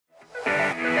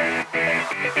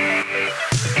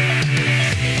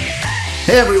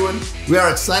Hey everyone, we are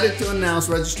excited to announce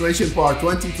registration for our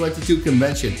 2022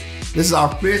 convention. This is our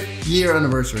 5th year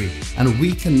anniversary and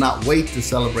we cannot wait to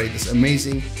celebrate this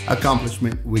amazing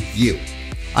accomplishment with you.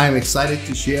 I am excited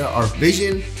to share our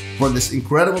vision for this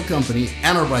incredible company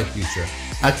and our bright future.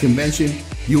 At convention,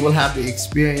 you will have the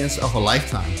experience of a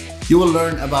lifetime. You will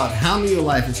learn about how Neo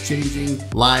Life is changing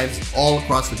lives all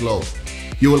across the globe.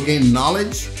 You will gain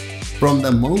knowledge from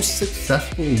the most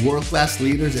successful world-class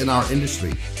leaders in our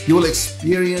industry. You will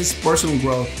experience personal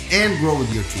growth and grow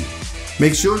with your team.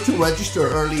 Make sure to register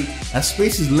early as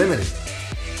space is limited.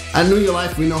 At New Your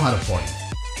Life, we know how to party.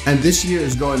 And this year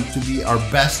is going to be our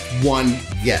best one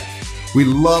yet. We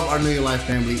love our New Your Life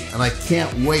family and I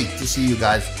can't wait to see you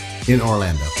guys in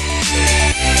Orlando.